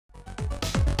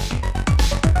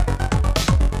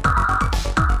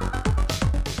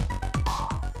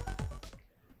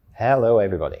Hello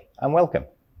everybody and welcome.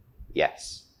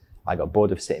 Yes, I got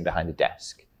bored of sitting behind a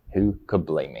desk. Who could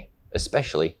blame me?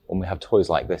 Especially when we have toys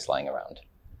like this lying around.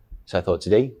 So I thought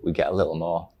today we'd get a little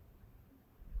more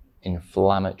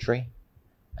inflammatory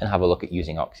and have a look at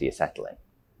using Oxy Acetylene.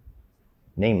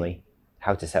 Namely,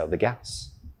 how to set up the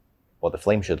gas, what the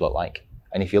flame should look like,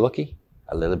 and if you're lucky,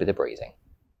 a little bit of brazing.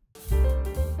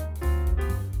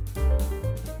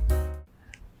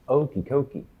 Okie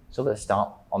dokie, so let's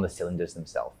start on the cylinders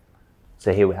themselves.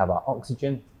 So here we have our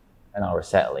oxygen and our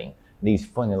acetylene. These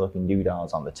funny looking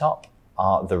doodads on the top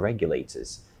are the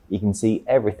regulators. You can see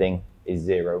everything is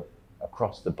zero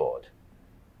across the board.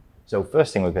 So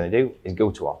first thing we're going to do is go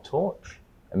to our torch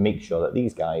and make sure that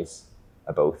these guys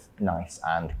are both nice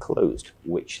and closed,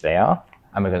 which they are.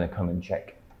 And we're going to come and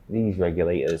check these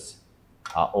regulators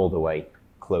are all the way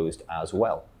closed as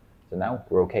well. So now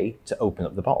we're okay to open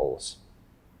up the bottles.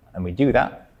 And we do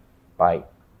that by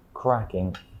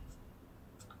cracking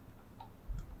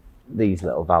these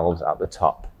little valves at the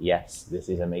top. Yes, this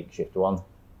is a makeshift one.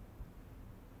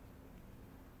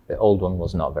 The old one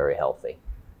was not very healthy.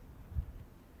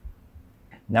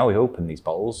 Now we open these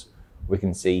bottles, we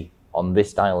can see on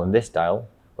this dial and this dial,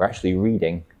 we're actually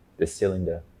reading the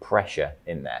cylinder pressure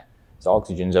in there. So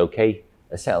oxygen's okay,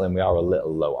 acetylene we are a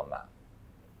little low on that.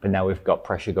 But now we've got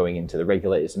pressure going into the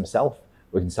regulators themselves,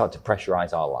 we can start to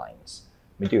pressurize our lines.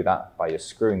 We do that by just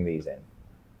screwing these in.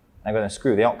 I'm going to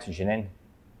screw the oxygen in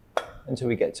until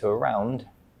we get to around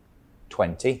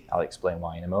 20, I'll explain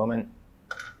why in a moment,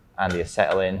 and the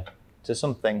acetylene to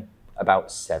something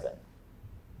about 7.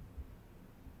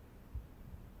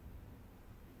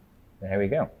 There we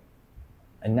go.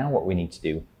 And now what we need to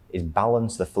do is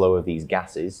balance the flow of these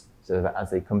gases so that as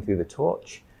they come through the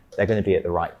torch, they're going to be at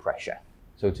the right pressure.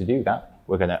 So to do that,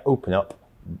 we're going to open up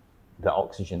the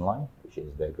oxygen line, which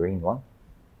is the green one.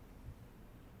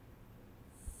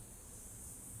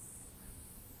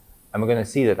 And we're going to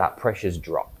see that that pressure's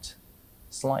dropped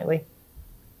slightly,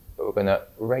 but we're going to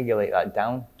regulate that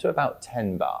down to about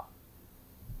 10 bar.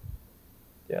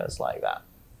 Just like that.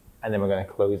 And then we're going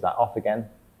to close that off again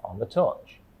on the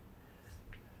torch.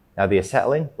 Now the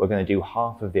acetylene, we're going to do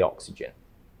half of the oxygen.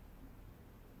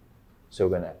 So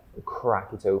we're going to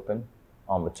crack it open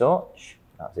on the torch.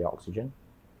 That's the oxygen.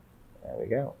 There we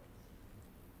go.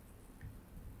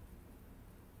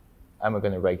 And we're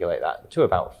going to regulate that to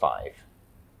about 5.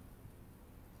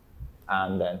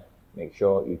 And then make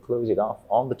sure you close it off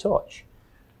on the torch.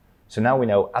 So now we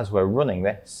know as we're running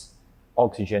this,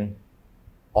 oxygen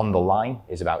on the line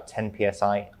is about 10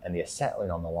 psi and the acetylene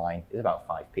on the line is about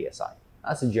 5 psi.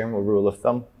 That's a general rule of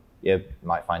thumb. You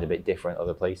might find a bit different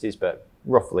other places, but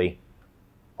roughly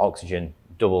oxygen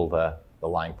double the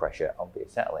line pressure of the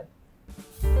acetylene.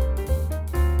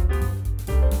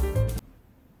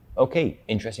 Okay,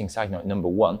 interesting side note number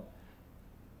 1.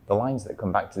 The lines that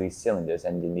come back to these cylinders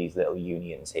end in these little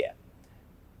unions here.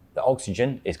 The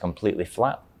oxygen is completely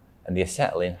flat and the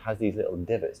acetylene has these little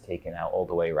divots taken out all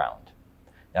the way around.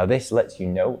 Now this lets you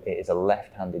know it is a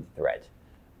left-handed thread.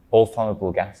 All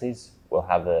flammable gases will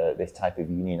have this type of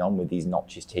union on with these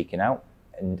notches taken out,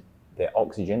 and the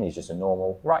oxygen is just a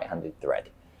normal right-handed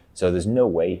thread. So there's no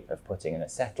way of putting an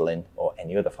acetylene or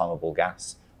any other flammable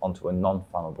gas onto a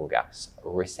non-flammable gas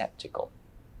receptacle.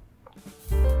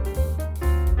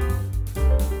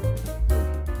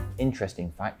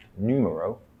 Interesting fact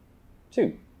numero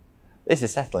 2. This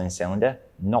acetylene cylinder,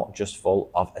 not just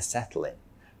full of acetylene.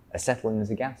 Acetylene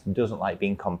as a gas doesn't like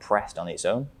being compressed on its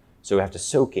own, so we have to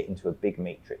soak it into a big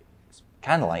matrix,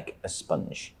 kind of like a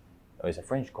sponge, or as the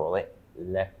French call it,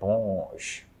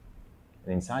 l'éponge.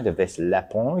 And inside of this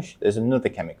l'éponge, there's another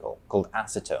chemical called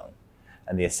acetone,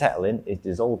 and the acetylene is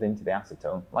dissolved into the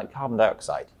acetone like carbon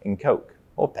dioxide in Coke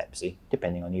or Pepsi,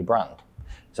 depending on your brand.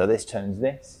 So this turns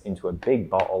this into a big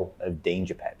bottle of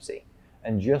Danger Pepsi.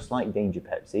 And just like Danger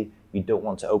Pepsi, you don't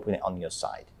want to open it on your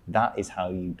side. That is how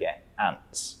you get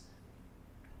ants.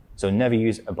 So never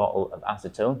use a bottle of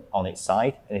acetone on its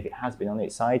side. And if it has been on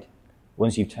its side,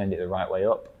 once you've turned it the right way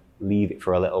up, leave it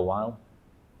for a little while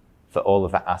for all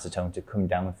of that acetone to come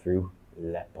down through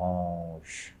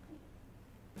l'éponge.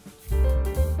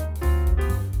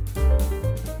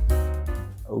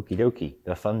 Okie dokie,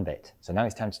 the fun bit. So now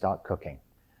it's time to start cooking.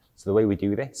 So the way we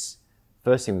do this,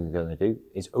 first thing we're going to do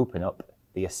is open up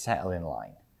the acetylene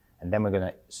line, and then we're going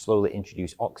to slowly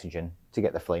introduce oxygen to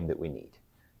get the flame that we need.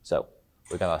 So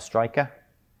we've got our striker,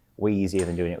 way easier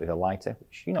than doing it with a lighter,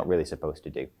 which you're not really supposed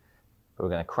to do. But we're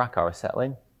going to crack our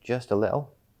acetylene just a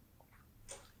little,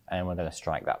 and we're going to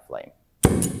strike that flame.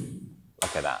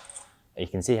 Look at that. And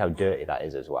you can see how dirty that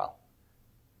is as well.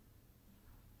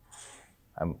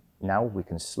 And now we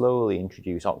can slowly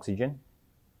introduce oxygen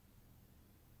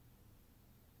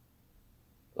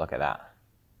Look at that.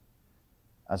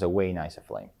 That's a way nicer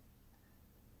flame.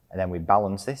 And then we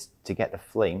balance this to get the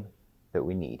flame that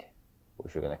we need,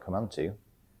 which we're going to come on to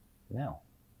now.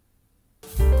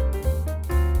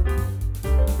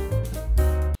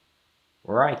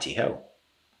 Righty-ho.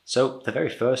 So the very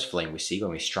first flame we see when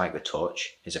we strike the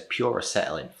torch is a pure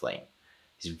acetylene flame.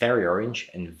 It's very orange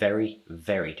and very,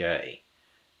 very dirty.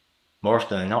 More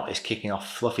often than not, it's kicking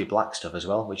off fluffy black stuff as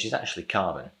well, which is actually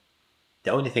carbon. The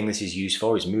only thing this is used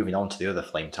for is moving on to the other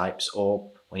flame types,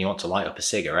 or when you want to light up a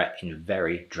cigarette in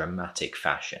very dramatic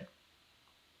fashion.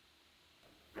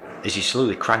 As you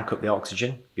slowly crank up the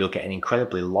oxygen, you'll get an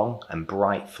incredibly long and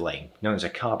bright flame, known as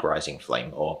a carburizing flame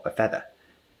or a feather.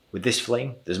 With this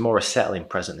flame, there's more acetylene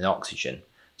present than oxygen,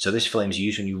 so this flame is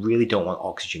used when you really don't want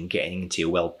oxygen getting into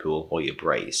your weld pool or your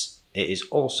braze. It is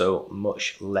also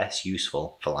much less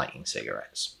useful for lighting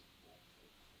cigarettes.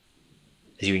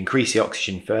 As you increase the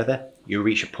oxygen further, you'll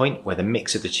reach a point where the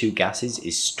mix of the two gases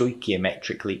is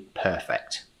stoichiometrically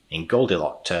perfect. In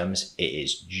Goldilocks terms, it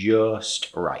is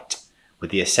just right,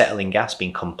 with the acetylene gas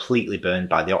being completely burned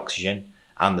by the oxygen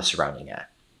and the surrounding air.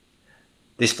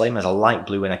 This flame has a light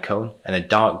blue inner cone and a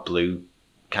dark blue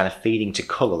kind of fading to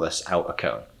colourless outer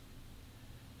cone.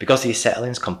 Because the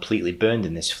acetylene is completely burned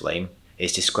in this flame,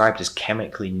 it's described as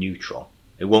chemically neutral.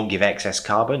 It won't give excess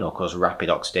carbon or cause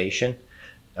rapid oxidation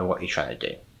of what you're trying to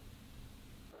do.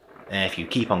 And if you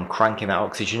keep on cranking that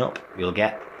oxygen up, you'll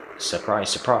get, surprise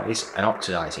surprise, an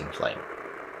oxidizing flame.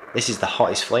 This is the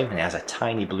hottest flame and it has a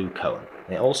tiny blue cone,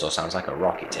 and it also sounds like a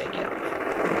rocket taking off.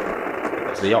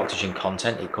 Because of the oxygen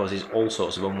content, it causes all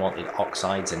sorts of unwanted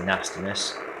oxides and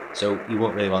nastiness, so you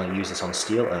won't really want to use this on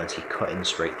steel unless you're cutting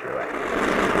straight through it.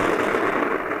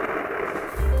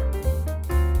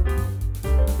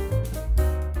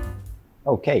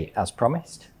 Okay, as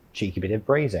promised, cheeky bit of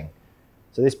brazing.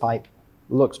 So this pipe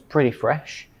looks pretty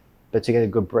fresh, but to get a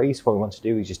good braze, what we want to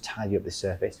do is just tidy up the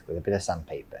surface with a bit of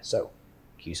sandpaper. So,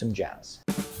 cue some jazz.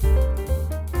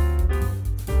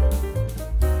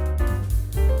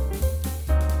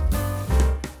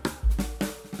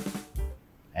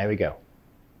 There we go.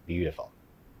 Beautiful.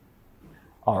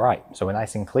 Alright, so we're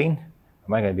nice and clean, and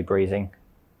we're going to be brazing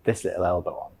this little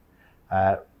elbow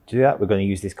on. To do that, we're going to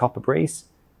use this copper braze.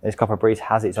 This copper braze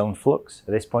has its own flux.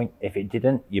 At this point, if it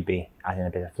didn't, you'd be adding a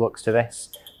bit of flux to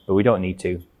this, but we don't need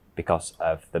to because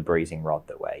of the brazing rod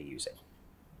that we're using.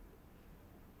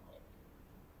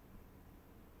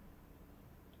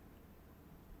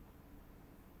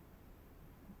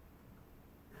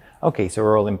 Okay, so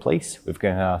we're all in place. We've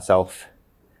given ourselves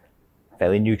a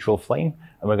fairly neutral flame,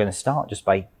 and we're going to start just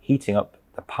by heating up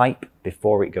the pipe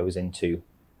before it goes into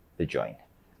the joint.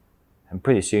 And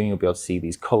pretty soon you'll be able to see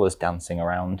these colours dancing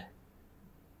around,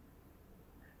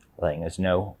 letting us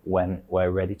know when we're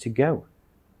ready to go.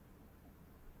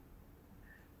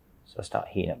 So I'll start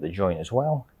heating up the joint as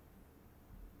well.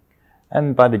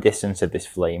 And by the distance of this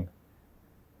flame,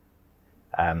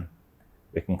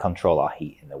 we can control our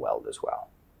heat in the weld as well.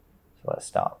 So let's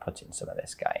start putting some of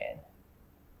this guy in.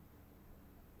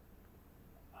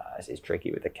 This is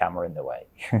tricky with the camera in the way.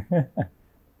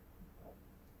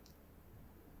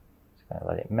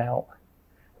 Let it melt,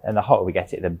 and the hotter we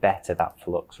get it, the better that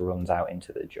flux runs out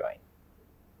into the joint.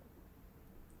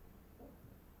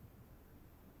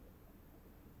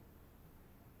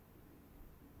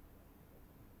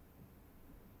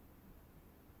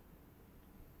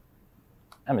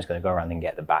 I'm just going to go around and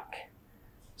get the back.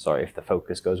 Sorry if the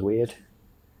focus goes weird.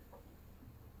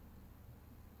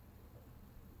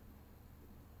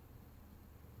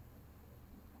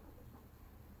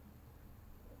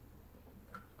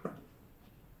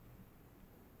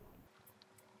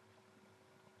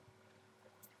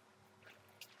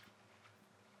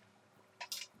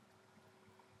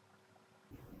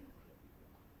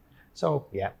 So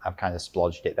yeah, I've kind of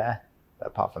splodged it there, but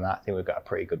apart from that, I think we've got a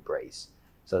pretty good braze.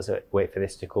 So let's wait for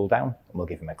this to cool down and we'll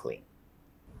give him a clean.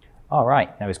 All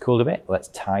right, now he's cooled a bit, let's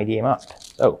tidy him up.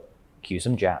 So, cue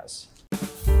some jazz.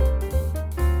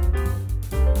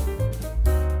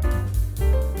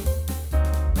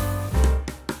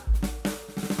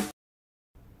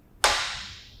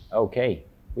 Okay,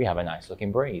 we have a nice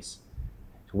looking braze.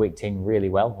 It's wicked in really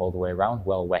well all the way around,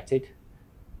 well wetted.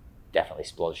 Definitely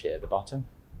splodged it at the bottom.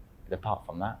 But apart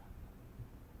from that,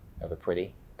 we have a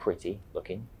pretty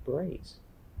looking braze.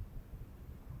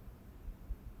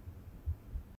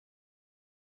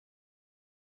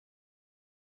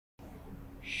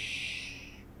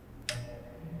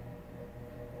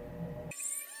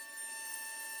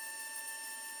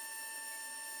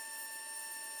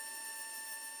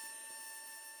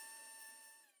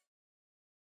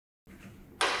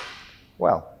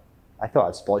 Well, I thought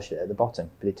I'd splotched it at the bottom,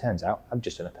 but it turns out I've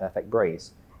just done a perfect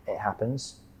braze. It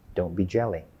happens. Don't be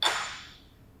jelly.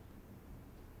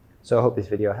 So I hope this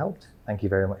video helped. Thank you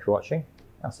very much for watching.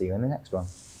 I'll see you in the next one.